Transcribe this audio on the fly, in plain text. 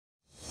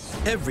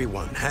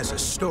Everyone has a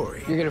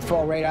story. You're gonna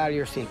fall right out of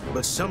your seat.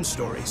 But some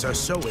stories are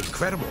so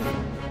incredible,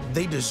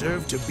 they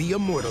deserve to be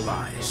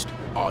immortalized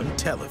on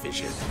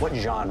television. What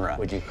genre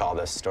would you call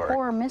this story?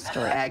 Horror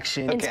mystery.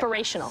 Action. Okay.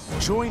 Inspirational.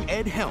 Join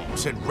Ed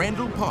Helms and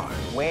Randall Parr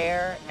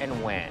Where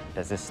and when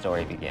does this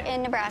story begin?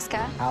 In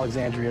Nebraska.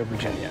 Alexandria,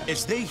 Virginia.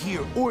 as they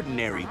hear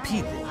ordinary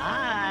people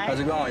How's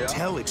it going, y'all?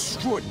 tell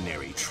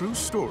extraordinary true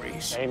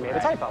stories. They made a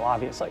typo,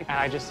 obviously. And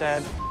I just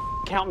said,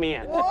 count me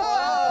in.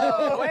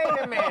 Whoa! Wait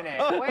a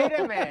minute. Wait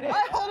a minute.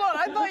 Hold on,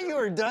 I thought you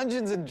were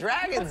Dungeons and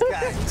Dragons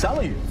guy. I'm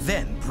telling you.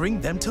 Then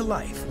bring them to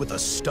life with a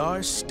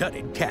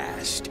star-studded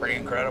cast. Pretty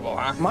incredible,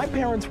 huh? My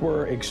parents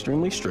were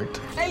extremely strict.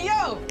 Hey,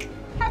 yo!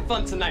 Have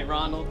fun tonight,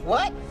 Ronald.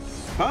 What?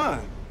 Huh?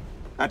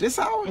 At this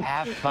hour?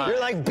 Have fun. You're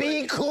like,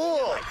 be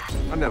cool.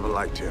 I never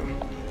liked him.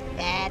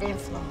 Bad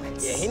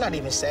influence. Yeah, he's not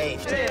even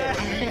saved.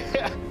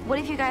 What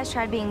if you guys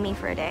tried being me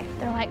for a day?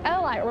 They're like,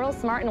 oh, like real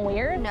smart and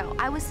weird? No,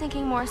 I was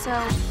thinking more so.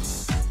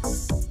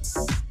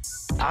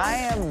 I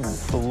am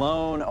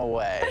blown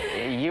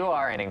away. You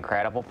are an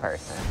incredible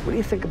person. What do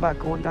you think about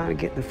going down and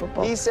getting the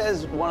football? He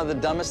says one of the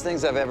dumbest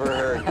things I've ever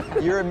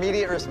heard. Your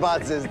immediate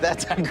response is,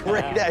 that's a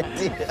great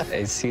idea.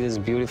 I see this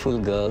beautiful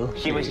girl.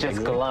 She was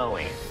just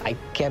glowing. I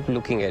kept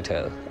looking at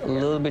her a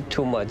little bit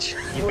too much.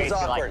 You was face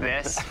me like awkward.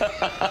 this.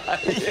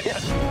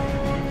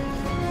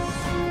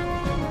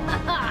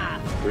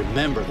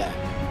 Remember that.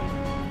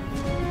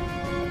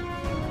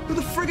 Who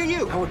the frig are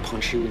you? I would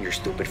punch you in your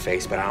stupid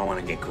face, but I don't want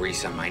to get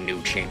grease on my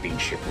new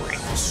championship ring.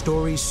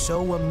 Stories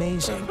so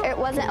amazing, It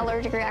wasn't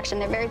allergic reaction.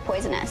 They're very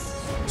poisonous.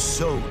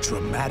 so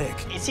dramatic,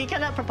 Is he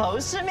gonna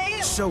propose to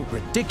me? so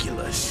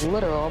ridiculous,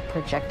 Literal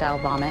projectile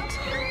vomit.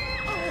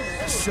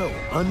 so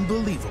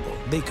unbelievable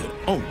they could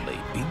only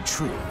be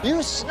true.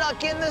 You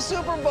snuck in the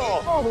Super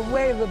Bowl. All the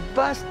way to the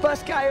bus.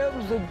 Bus guy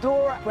opens the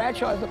door.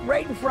 Bradshaw is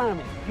right in front of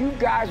me. You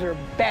guys are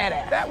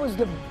badass. That was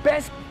the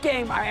best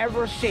game I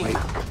ever seen.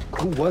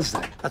 Who was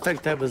that? I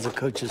think that was the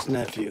coach's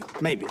nephew.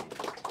 Maybe.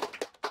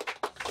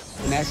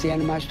 And that's the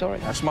end of my story.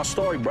 That's my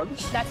story,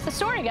 brothers. That's the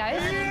story, guys.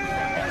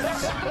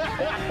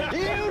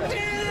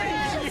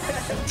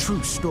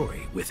 True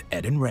Story with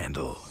Ed and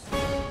Randall.